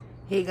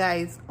Hey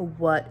guys,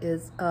 what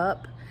is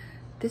up?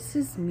 This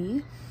is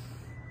me,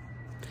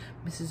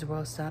 Mrs.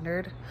 Royal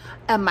Standard,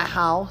 and my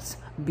house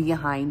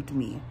behind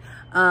me.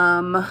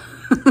 I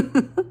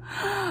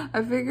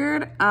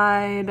figured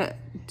I'd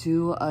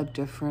do a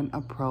different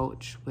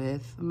approach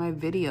with my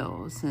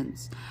videos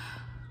since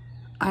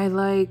I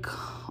like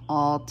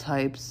all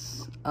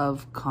types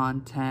of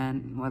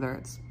content, whether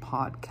it's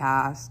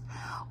podcast,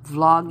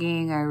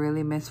 vlogging. I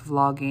really miss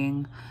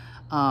vlogging.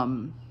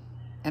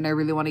 And I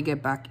really want to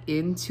get back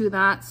into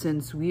that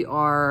since we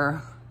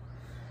are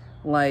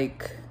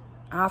like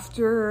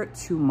after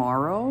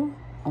tomorrow.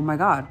 Oh my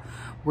God,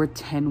 we're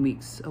 10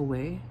 weeks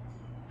away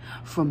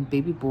from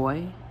baby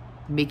boy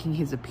making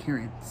his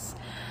appearance.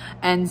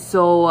 And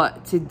so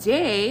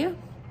today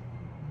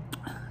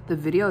the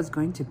video is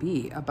going to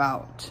be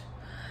about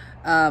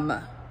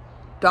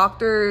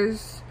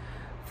doctors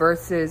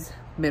versus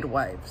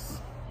midwives,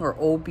 or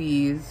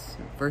OBs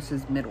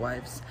versus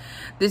midwives.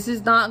 This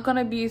is not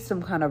gonna be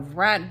some kind of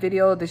rant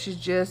video. This is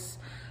just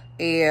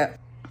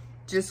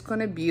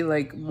gonna be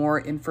like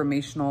more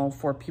informational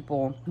for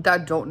people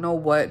that don't know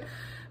what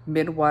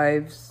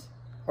midwives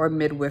or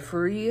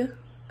midwifery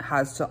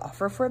has to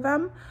offer for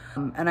them.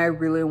 And I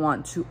really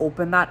want to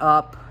open that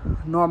up,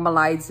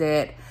 normalize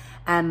it,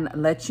 and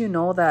let you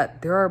know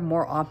that there are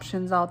more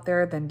options out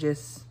there than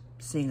just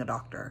seeing a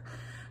doctor.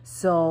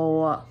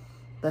 So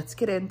let's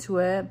get into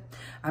it.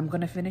 I'm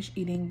gonna finish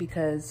eating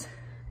because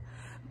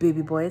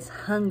baby boy is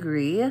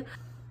hungry.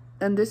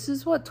 And this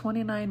is what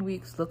 29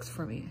 weeks looks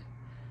for me.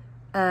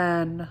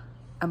 And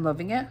I'm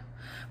loving it.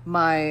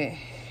 My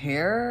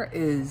hair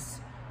is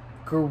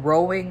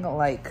growing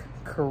like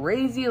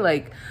crazy.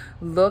 Like,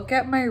 look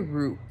at my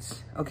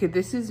roots. Okay,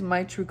 this is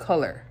my true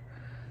color.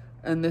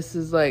 And this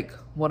is like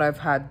what I've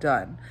had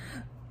done.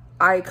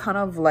 I kind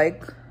of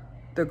like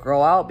the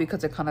grow out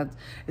because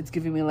it's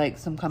giving me like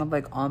some kind of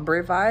like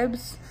ombre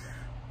vibes.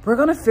 We're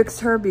gonna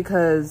fix her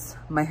because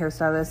my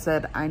hairstylist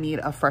said I need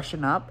a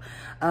freshen up.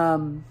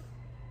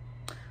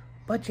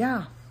 But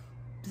yeah,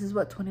 this is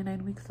what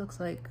 29 weeks looks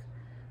like.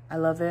 I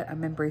love it.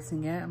 I'm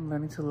embracing it. I'm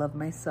learning to love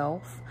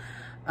myself.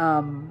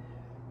 And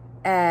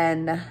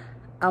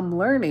I'm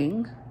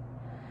learning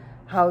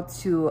how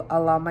to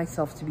allow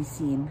myself to be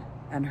seen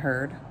and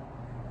heard,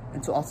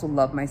 and to also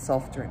love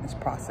myself during this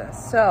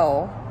process.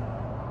 So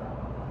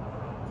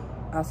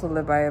I also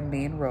live by a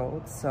main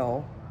road,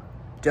 so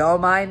don't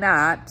mind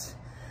that.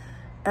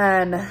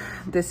 And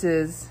this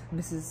is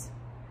Mrs.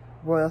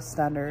 Royal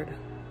Standard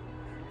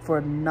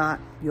for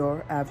Not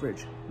Your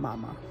Average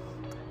Mama.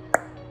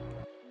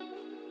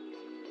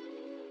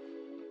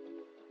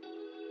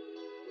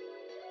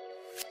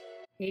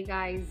 Hey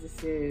guys,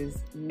 this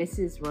is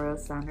Mrs. Royal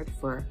Standard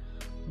for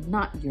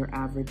Not Your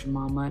Average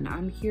Mama, and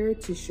I'm here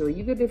to show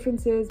you the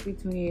differences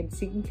between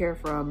seeking care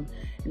from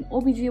an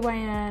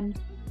OBGYN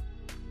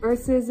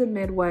versus a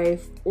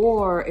midwife,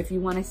 or if you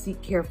want to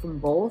seek care from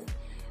both.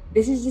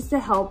 This is just to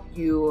help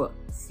you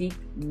seek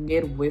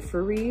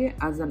midwifery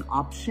as an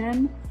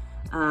option,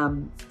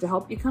 to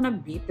help you kind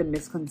of beat the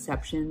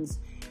misconceptions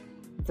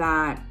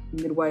that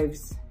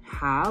midwives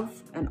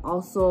have, and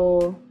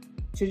also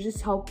to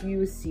just help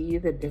you see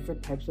the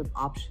different types of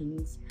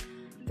options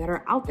that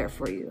are out there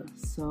for you.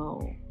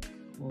 So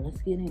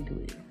let's get into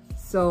it.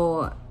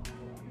 So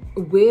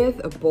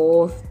with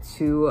both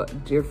two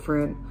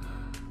different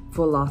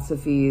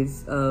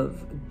philosophies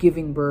of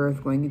giving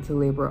birth, going into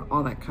labor,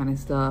 all that kind of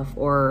stuff,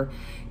 or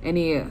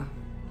any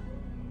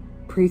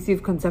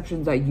perceived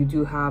conceptions that you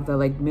do have that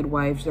like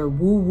midwives are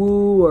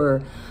woo-woo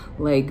or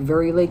like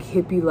very like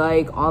hippie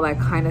like, all that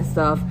kind of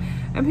stuff,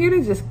 I'm here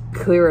to just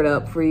clear it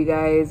up for you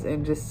guys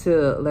and just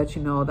to let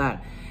you know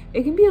that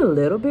it can be a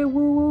little bit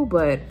woo-woo,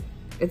 but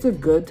it's a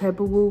good type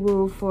of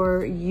woo-woo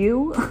for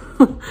you.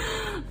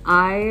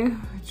 I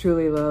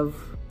truly love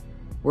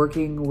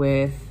working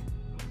with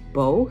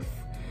both.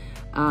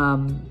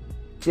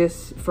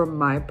 Just from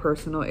my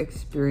personal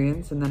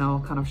experience, and then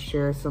I'll kind of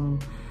share some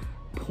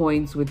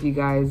points with you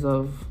guys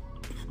of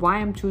why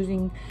I'm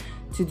choosing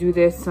to do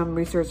this, some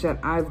research that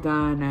I've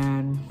done,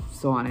 and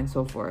so on and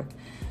so forth.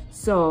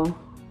 So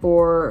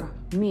for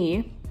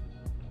me,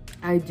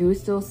 I do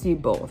still see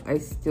both. I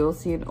still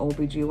see an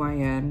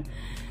OBGYN,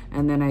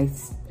 and then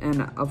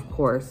and of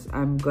course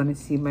I'm gonna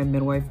see my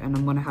midwife, and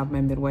I'm gonna have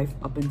my midwife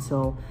up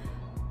until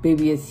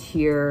baby is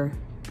here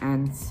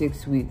and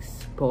 6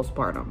 weeks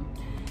postpartum.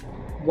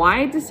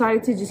 Why I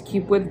decided to just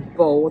keep with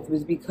both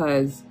was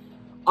because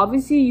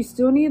obviously you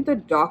still need the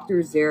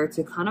doctors there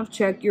to kind of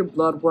check your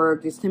blood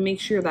work, just to make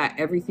sure that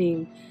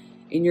everything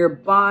in your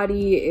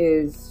body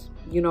is,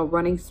 you know,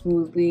 running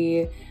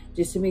smoothly,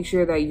 just to make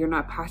sure that you're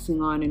not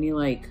passing on any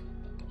like,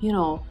 you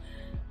know,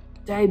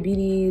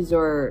 diabetes,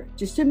 or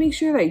just to make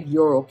sure that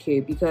you're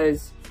okay.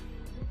 Because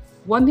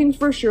one thing's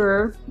for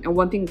sure, and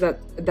one thing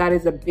that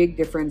is a big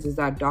difference, is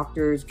that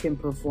doctors can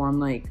perform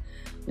like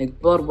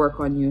blood work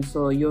on you,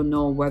 so you'll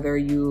know whether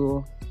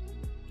you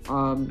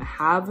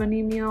have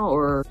anemia,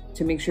 or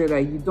to make sure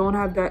that you don't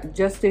have that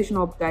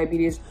gestational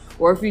diabetes,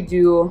 or if you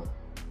do,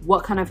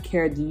 what kind of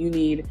care do you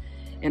need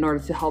in order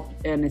to help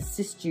and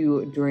assist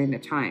you during the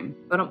time.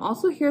 But I'm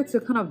also here to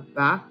kind of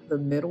back the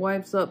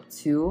midwives up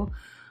too.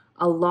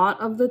 A lot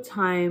of the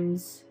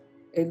times,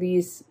 at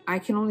least I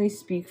can only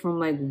speak from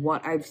like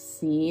what I've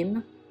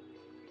seen,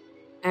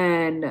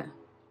 and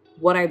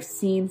what I've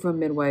seen from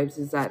midwives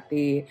is that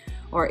they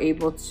are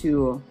able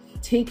to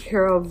take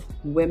care of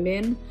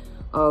women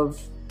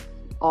of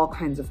all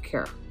kinds of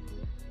care.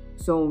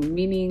 So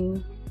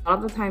meaning a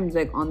lot of the times,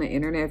 like on the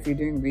internet, if you're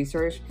doing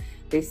research,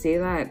 they say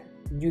that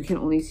you can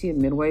only see a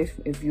midwife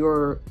if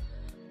you're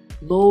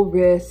low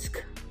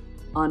risk,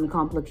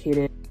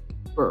 uncomplicated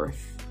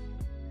birth.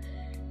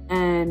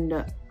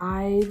 And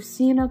I've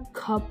seen a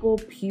couple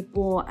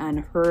people and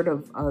heard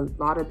of a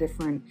lot of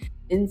different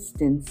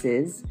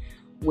instances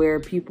where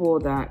people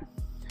that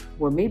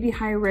were maybe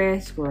high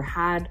risk or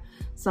had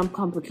some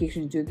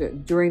complications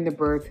during the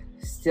birth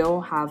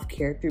still have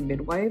care through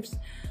midwives.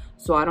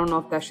 So I don't know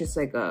if that's just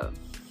like a,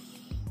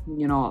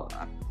 you know,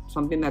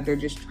 something that they're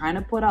just trying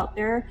to put out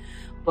there,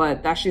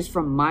 but that's just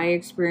from my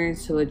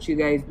experience to let you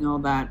guys know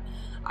that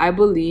I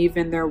believe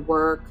in their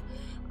work.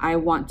 I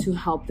want to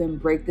help them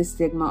break the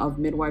stigma of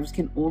midwives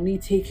can only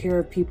take care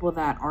of people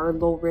that are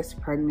low risk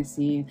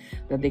pregnancy,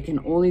 that they can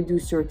only do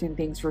certain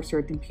things for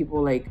certain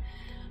people. Like,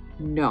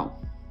 no,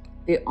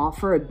 they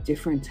offer a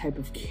different type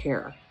of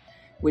care,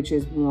 which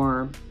is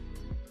more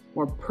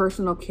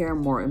personal care,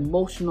 more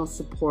emotional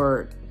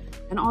support,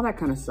 and all that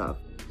kind of stuff.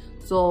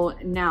 So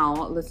now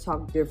let's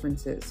talk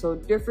differences. So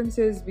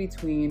differences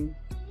between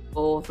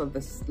both of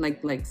the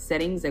like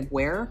settings, like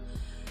where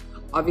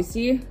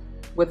obviously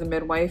with a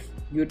midwife,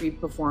 you would be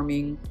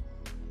performing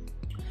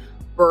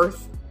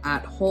birth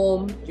at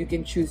home. You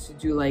can choose to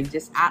do like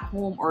just at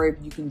home, or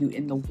if you can do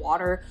in the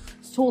water,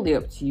 it's totally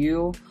up to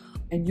you.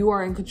 And you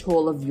are in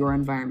control of your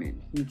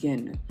environment. You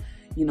can,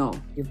 you know,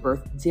 give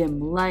birth dim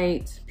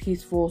light,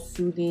 peaceful,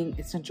 soothing,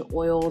 essential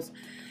oils.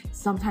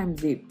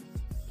 Sometimes they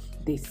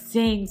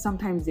sing,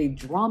 sometimes they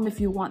drum if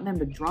you want them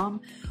to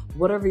drum.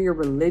 Whatever your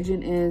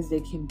religion is, they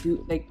can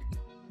do. Like,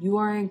 you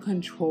are in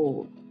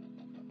control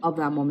of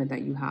that moment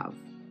that you have,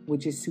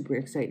 which is super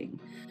exciting.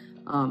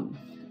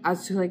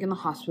 As to like in the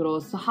hospital,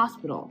 it's the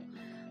hospital.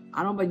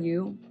 I don't know about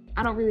you,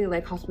 I don't really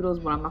like hospitals,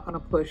 but I'm not gonna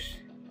push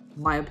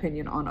my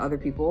opinion on other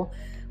people.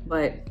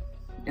 But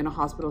in a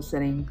hospital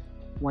setting,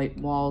 white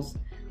walls,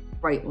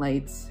 bright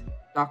lights,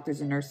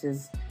 doctors and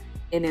nurses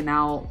in and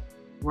out,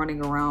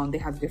 running around. They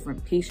have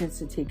different patients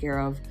to take care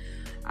of.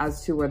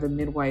 As to where the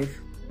midwife,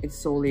 it's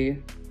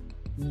solely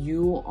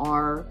you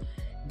are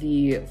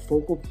the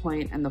focal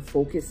point and the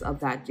focus of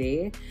that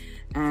day,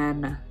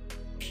 and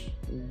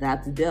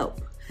that's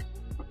dope.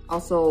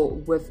 Also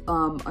with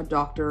a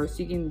doctor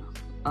seeking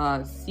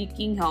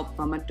help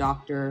from a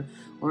doctor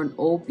or an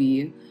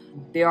OB,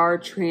 they are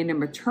trained in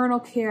maternal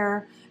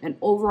care and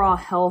overall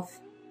health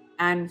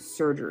and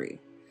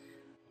surgery.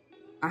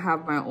 I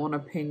have my own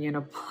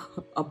opinion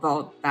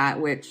about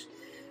that, which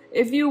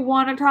if you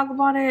want to talk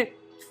about it,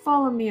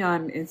 follow me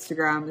on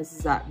Instagram. This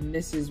is at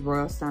Mrs.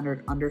 Royal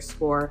Standard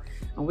 _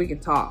 and we can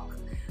talk.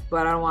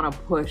 But I don't want to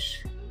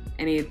push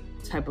any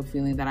type of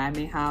feeling that I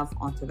may have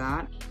onto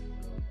that.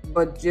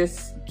 But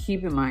just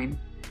keep in mind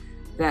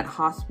that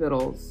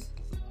hospitals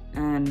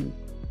and,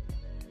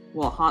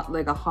 well,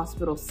 like a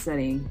hospital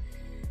setting,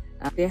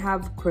 they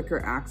have quicker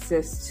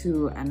access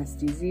to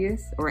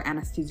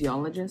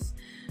anesthesiologists.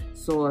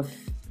 So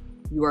if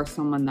you are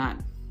someone that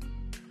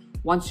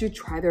wants to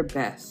try their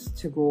best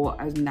to go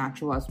as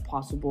natural as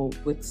possible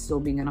with still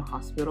being in a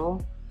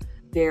hospital,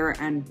 there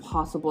and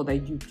possible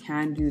that you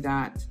can do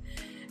that,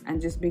 and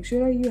just make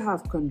sure that you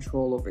have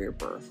control over your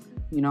birth.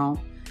 You know,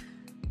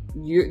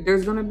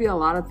 there's going to be a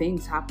lot of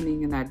things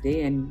happening in that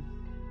day, and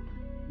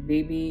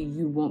maybe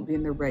you won't be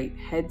in the right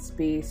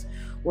headspace,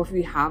 or if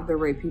you have the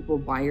right people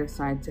by your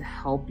side to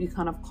help you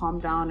kind of calm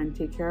down and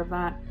take care of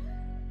that,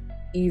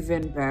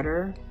 even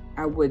better.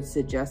 I would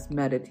suggest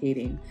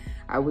meditating.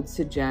 I would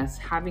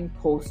suggest having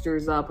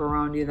posters up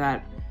around you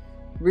that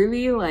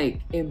really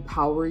like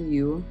empower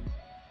you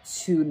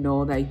to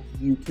know that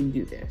you can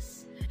do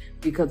this.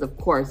 Because of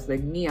course,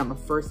 like me, I'm a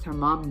first-time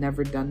mom,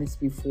 never done this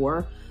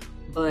before,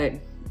 but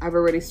I've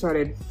already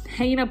started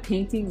hanging up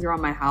paintings around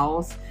my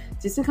house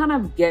just to kind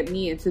of get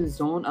me into the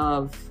zone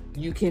of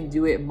you can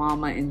do it,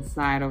 mama,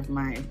 inside of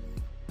my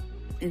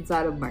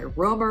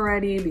room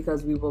already,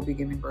 because we will be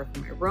giving birth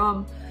in my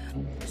room.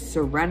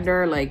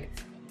 Surrender. Like,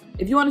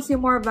 if you want to see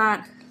more of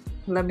that,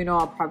 let me know.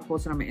 I'll probably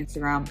post it on my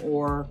Instagram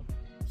or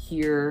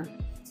here.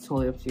 It's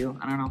totally up to you.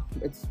 I don't know.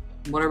 It's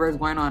whatever is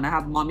going on. I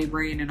have mommy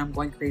brain and I'm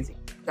going crazy.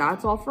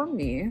 That's all from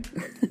me.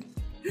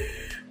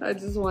 I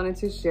just wanted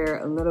to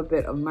share a little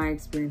bit of my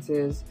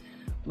experiences,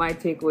 my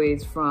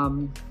takeaways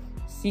from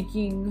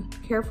seeking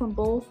care from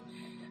both,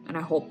 and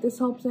I hope this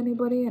helps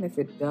anybody. And if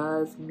it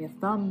does, give me a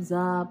thumbs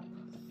up,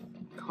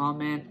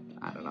 comment,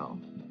 I don't know,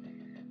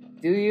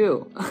 do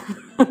you.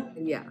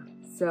 Yeah,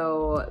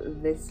 so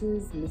this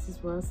is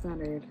Mrs. Royal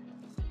Standard.